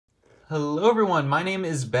Hello everyone, my name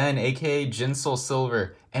is Ben, aka Jinsol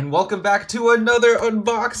Silver, and welcome back to another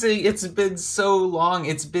unboxing. It's been so long.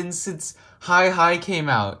 It's been since Hi came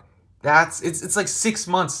out. It's like 6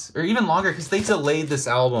 months or even longer because they delayed this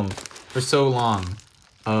album for so long.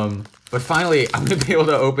 But finally I'm gonna be able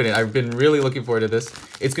to open it. I've been really looking forward to this.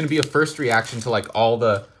 It's gonna be a first reaction to like all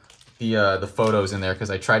the photos in there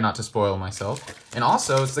because I tried not to spoil myself. And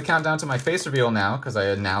also it's the countdown to my face reveal now because I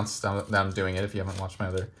announced that I'm doing it if you haven't watched my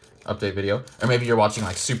other update video. Or maybe you're watching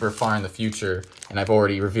like super far in the future and I've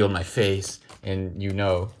already revealed my face and you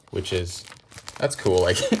know, which is, that's cool.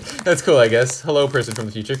 Like, that's cool, I guess. Hello, person from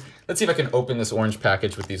the future. Let's see if I can open this orange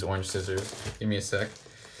package with these orange scissors. Give me a sec.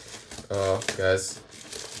 Oh, guys.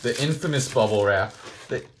 The infamous bubble wrap.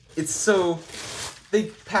 It's so,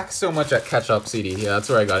 they pack so much at Catch Up CD. Yeah, that's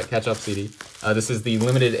where I got it, Catch Up CD. This is the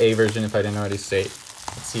limited A version, if I didn't already state.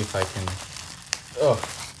 Let's see if I can, oh,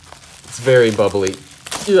 it's very bubbly.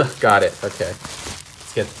 Ugh, got it, okay.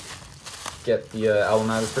 Let's get the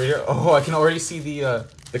album out of the here. Oh, I can already see the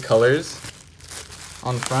colors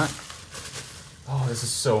on the front. Oh, this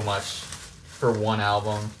is so much for one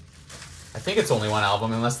album. I think it's only one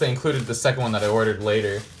album, unless they included the second one that I ordered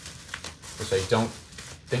later, which I don't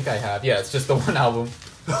think I have. Yeah, it's just the one album.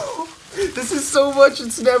 This is so much,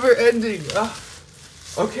 it's never ending.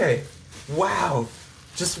 Okay, wow.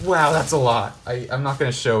 Just wow, that's a lot. I'm not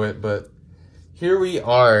gonna show it, but here we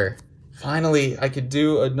are. Finally, I could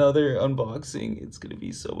do another unboxing. It's gonna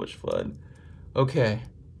be so much fun. Okay,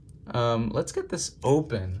 let's get this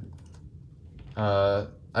open. I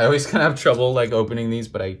always kind of have trouble like opening these,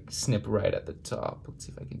 but I snip right at the top. Let's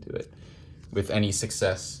see if I can do it with any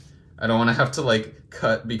success. I don't want to have to like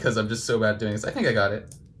cut because I'm just so bad at doing this. I think I got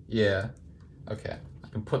it. Yeah. Okay, I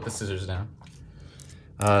can put the scissors down.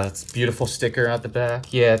 It's a beautiful sticker at the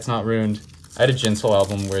back. Yeah, it's not ruined. I had a Jinsol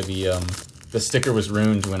album where the sticker was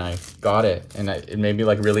ruined when I got it, and it made me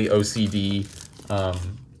like really OCD,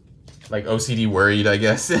 like OCD worried, I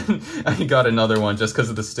guess. And I got another one just because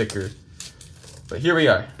of the sticker. But here we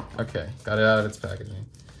are. Okay, got it out of its packaging.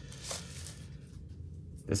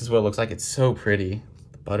 This is what it looks like. It's so pretty.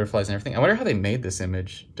 The butterflies and everything. I wonder how they made this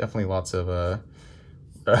image. Definitely lots of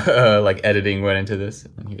like editing went into this.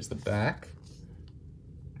 And here's the back.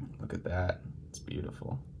 Look at that. It's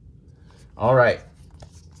beautiful. All right.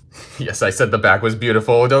 Yes, I said the back was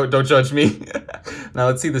beautiful. Don't judge me. Now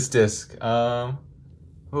let's see this disc. Oh,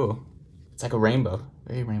 it's like a rainbow,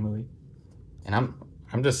 very rainbowy. And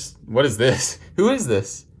I'm just, what is this? Who is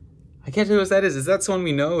this? I can't tell what that is. Is that someone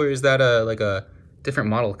we know, or is that like a different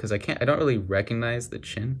model? Because I don't really recognize the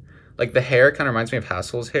chin. Like the hair kind of reminds me of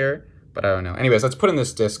Hassel's hair, but I don't know. Anyways, let's put in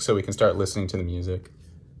this disc so we can start listening to the music.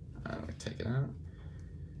 Let me take it out.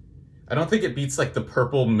 I don't think it beats like the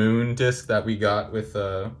Purple Moon disc that we got with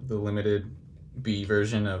the limited B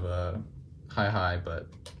version of Hi, but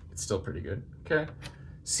it's still pretty good. Okay,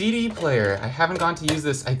 CD player. I haven't gone to use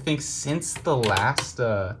this, I think, since the last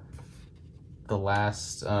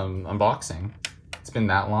unboxing. It's been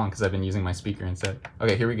that long because I've been using my speaker instead.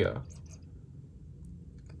 Okay, here we go.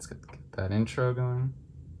 Let's get that intro going.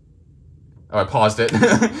 Oh, I paused it.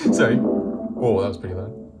 Sorry. Oh, that was pretty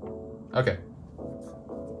loud. Okay.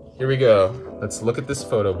 Here we go. Let's look at this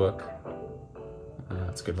photo book.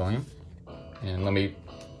 That's good volume. And let me...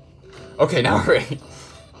 Okay, now we're ready.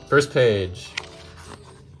 First page.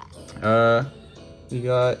 We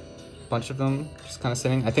got a bunch of them just kind of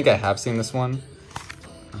sitting. I think I have seen this one.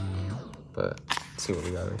 But let's see what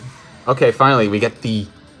we got right here. Okay, finally, we get the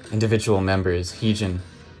individual members. Heejin.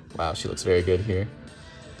 Wow, she looks very good here.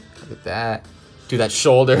 Look at that. Dude, that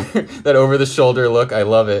shoulder, that over-the-shoulder look, I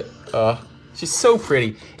love it. She's so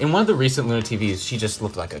pretty. In one of the recent Loona TVs, she just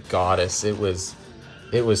looked like a goddess. It was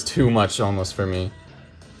too much almost for me,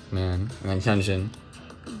 man. And then Hyunjin.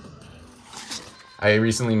 I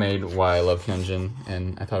recently made Why I Love Hyunjin,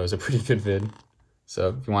 and I thought it was a pretty good vid. So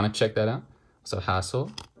if you want to check that out. So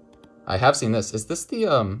Hassel. I have seen this. Is this the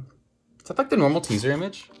is that like the normal teaser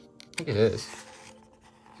image? I think it is.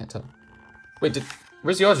 Can't tell. Wait,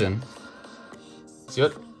 where's Yeojin?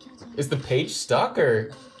 Is the page stuck,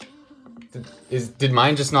 or did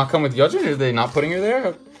mine just not come with Yeojin, or are they not putting her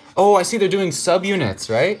there? Oh, I see they're doing subunits,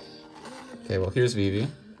 right? Okay, well here's Vivi.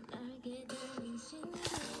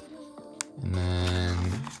 And then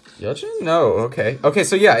Yeojin? No, okay. Okay,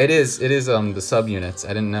 so yeah, it is the subunits. I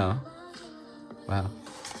didn't know. Wow.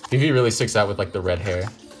 Vivi really sticks out with like the red hair.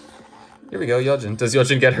 Here we go, Yeojin. Does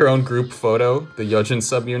Yeojin get her own group photo? The Yeojin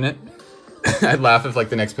subunit? I'd laugh if like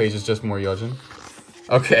the next page is just more Yeojin.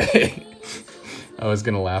 Okay. I was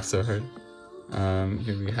gonna laugh so hard.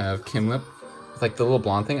 Here we have Kimlip with like the little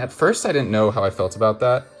blonde thing. At first I didn't know how I felt about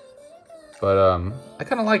that. But I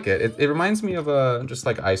kind of like it. It reminds me of just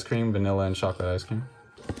like ice cream, vanilla and chocolate ice cream.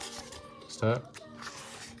 Stop.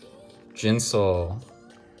 Jinsol.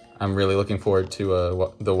 I'm really looking forward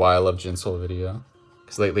to the Why I Love Jinsol video.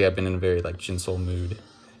 Because lately I've been in a very like Jinsol mood.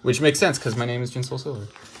 Which makes sense because my name is Jinsol Silver.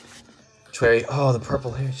 Trey, oh, the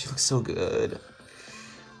purple hair, she looks so good.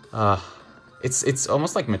 It's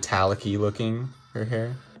almost like metallic-y looking, her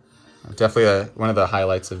hair. Definitely one of the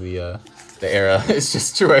highlights of the era is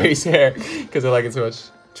just Troy's hair, because I like it so much.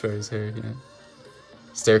 Troy's hair, you know.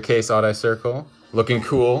 Staircase, odd eye circle, looking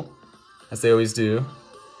cool, as they always do.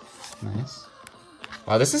 Nice.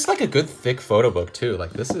 Wow, this is like a good thick photo book too.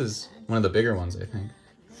 Like this is one of the bigger ones, I think.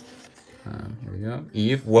 Here we go.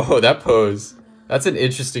 Eve, whoa, that pose. That's an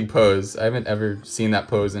interesting pose. I haven't ever seen that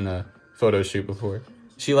pose in a photo shoot before.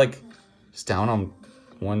 She like just down on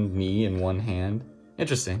one knee and one hand.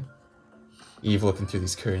 Interesting. Eve looking through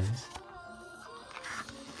these curtains.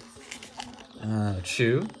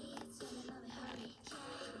 Chu.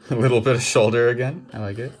 A little bit of shoulder again. I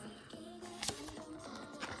like it.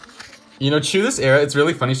 You know, Chu this era, it's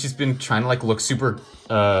really funny. She's been trying to like look super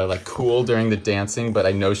like cool during the dancing, but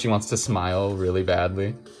I know she wants to smile really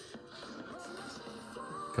badly.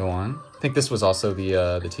 Go on. I think this was also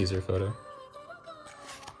the teaser photo.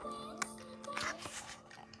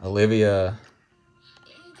 Olivia.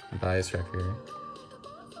 Bias record.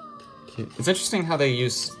 Cute. It's interesting how they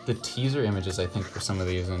use the teaser images, I think, for some of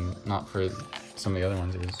these and not for some of the other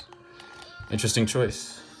ones. It was interesting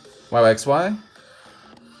choice. YYXY?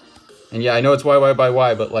 And yeah, I know it's YY by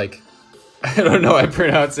Y, but like, I don't know, I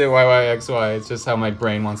pronounce it YYXY. It's just how my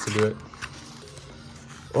brain wants to do it.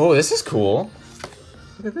 Oh, this is cool.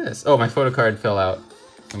 Look at this. Oh, my photo card fell out.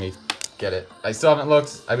 Let me get it. I still haven't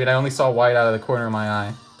looked. I mean, I only saw white out of the corner of my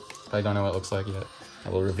eye. But I don't know what it looks like yet. I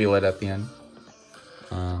will reveal it at the end.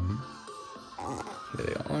 Here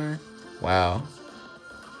they are. Wow.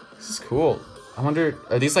 This is cool. I wonder,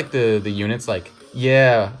 are these like the units like,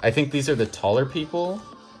 yeah, I think these are the taller people.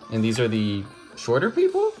 And these are the shorter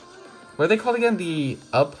people? What are they called again? The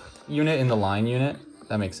up unit and the line unit?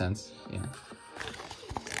 That makes sense. Yeah.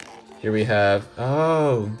 Here we have,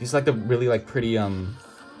 oh, these are like the really like pretty,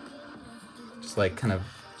 just like kind of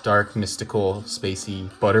dark, mystical, spacey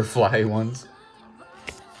butterfly ones.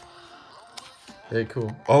 Very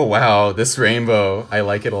cool. Oh wow, this rainbow, I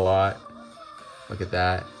like it a lot. Look at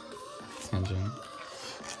that. Tenjin.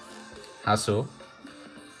 Hasu.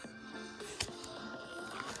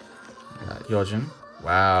 Yeojin.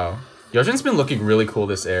 Wow. Yeojin's been looking really cool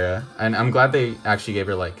this era, and I'm glad they actually gave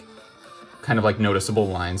her like kind of like noticeable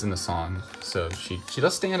lines in the song, so she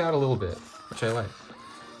does stand out a little bit, which I like.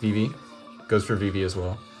 Vivi goes for Vivi as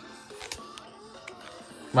well.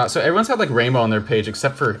 Wow, so everyone's had like rainbow on their page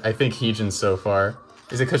except for I think Heejin so far.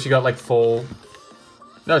 Is it because she got like full?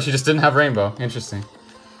 No, she just didn't have rainbow. Interesting.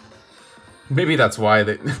 Maybe that's why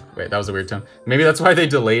they. Wait, that was a weird tone. Maybe that's why they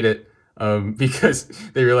delayed it. Because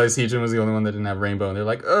they realized Heejin was the only one that didn't have rainbow, and they're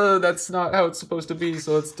like, oh, that's not how it's supposed to be,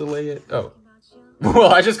 so let's delay it. Oh.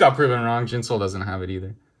 Well, I just got proven wrong. Jinsol doesn't have it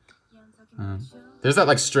either. There's that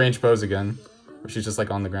like strange pose again, where she's just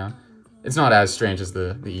like on the ground. It's not as strange as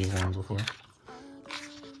the Eve one before.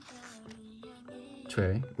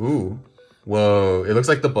 Trey. Ooh. Whoa. It looks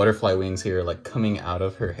like the butterfly wings here are like coming out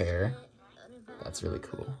of her hair. That's really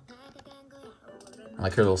cool. I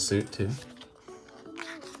like her little suit too.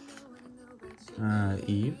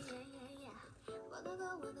 Eve.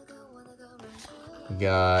 We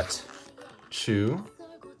got Chu.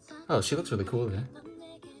 Oh, she looks really cool there.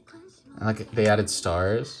 I like it. They added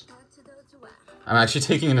stars. I'm actually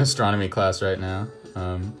taking an astronomy class right now,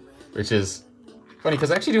 which is funny because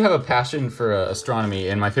I actually do have a passion for astronomy,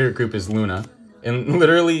 and my favorite group is Loona. And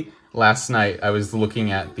literally last night I was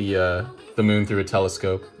looking at the moon through a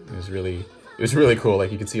telescope. It was really cool.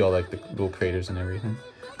 Like you could see all like the little craters and everything.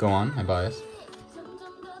 Go on, my bias.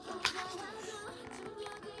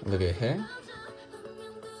 Look at hair.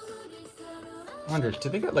 I wonder,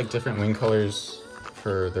 did they get like different wing colors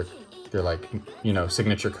for their like, you know,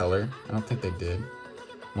 signature color? I don't think they did.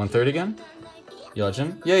 1/3 again?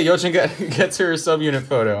 Yeojin? Yeah, Yeojin gets her subunit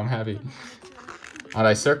photo. I'm happy. Odd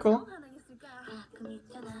eye circle.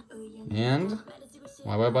 And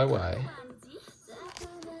Y by Y.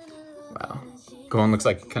 Wow. Gohan looks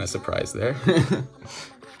like kind of surprised there. Here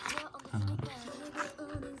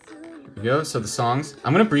we go. So the songs.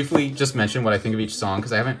 I'm gonna briefly just mention what I think of each song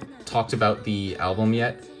because I haven't talked about the album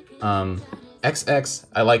yet. XX,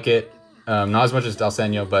 I like it. Not as much as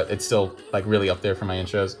Dalsenyo, but it's still like really up there for my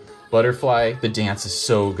intros. Butterfly, the dance is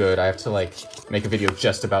so good. I have to like make a video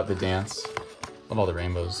just about the dance. Love all the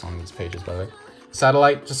rainbows on these pages, by the way.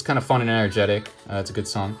 Satellite, just kind of fun and energetic. It's a good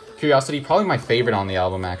song. Curiosity, probably my favorite on the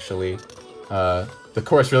album, actually. The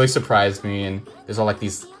chorus really surprised me, and there's all like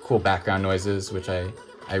these cool background noises, which I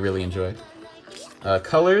really enjoy.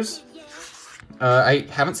 Colors, I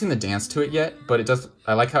haven't seen the dance to it yet, but it does.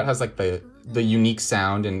 I like how it has like the unique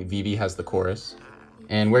sound, and Vivi has the chorus.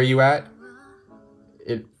 And Where You At?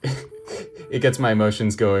 It it gets my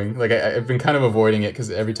emotions going. Like I've been kind of avoiding it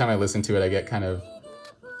because every time I listen to it, I get kind of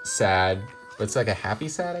sad. But it's like a happy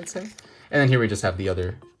sad, I'd say. And then here we just have the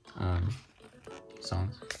other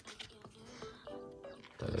songs.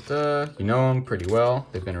 You know them pretty well.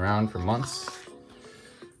 They've been around for months.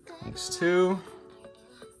 Next two.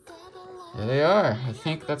 There they are. I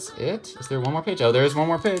think that's it. Is there one more page? Oh, there is one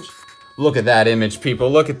more page. Look at that image,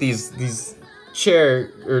 people. Look at these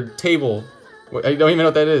chair or table. I don't even know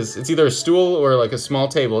what that is. It's either a stool or like a small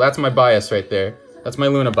table. That's my bias right there. That's my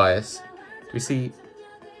Loona bias. Do you see?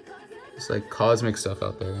 It's like cosmic stuff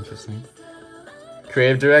out there. Interesting.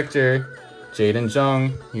 Creative director, Jaden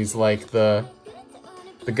Jung. He's like the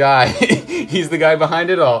guy. He's the guy behind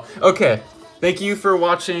it all. Okay. Thank you for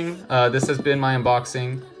watching. This has been my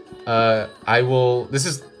unboxing. This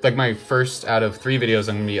is like my first out of 3 videos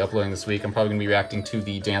I'm gonna be uploading this week. I'm probably gonna be reacting to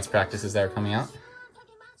the dance practices that are coming out.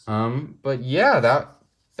 But yeah,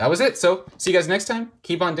 that was it. So see you guys next time.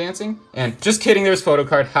 Keep on dancing. And just kidding, there's photo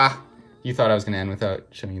card. Ha! You thought I was gonna end without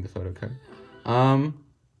showing you the photo card.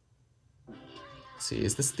 Let's see,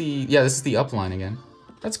 is this this is the up line again.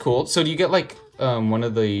 That's cool. So do you get like one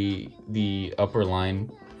of the upper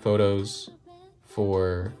line photos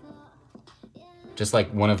for just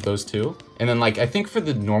like one of those two? And then like I think for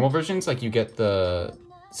the normal versions, like you get the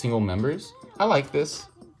single members. I like this.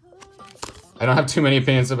 I don't have too many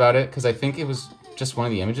opinions about it because I think it was just one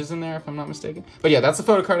of the images in there if I'm not mistaken. But yeah, that's the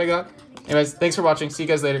photo card I got. Anyways, thanks for watching. See you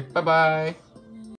guys later. Bye bye.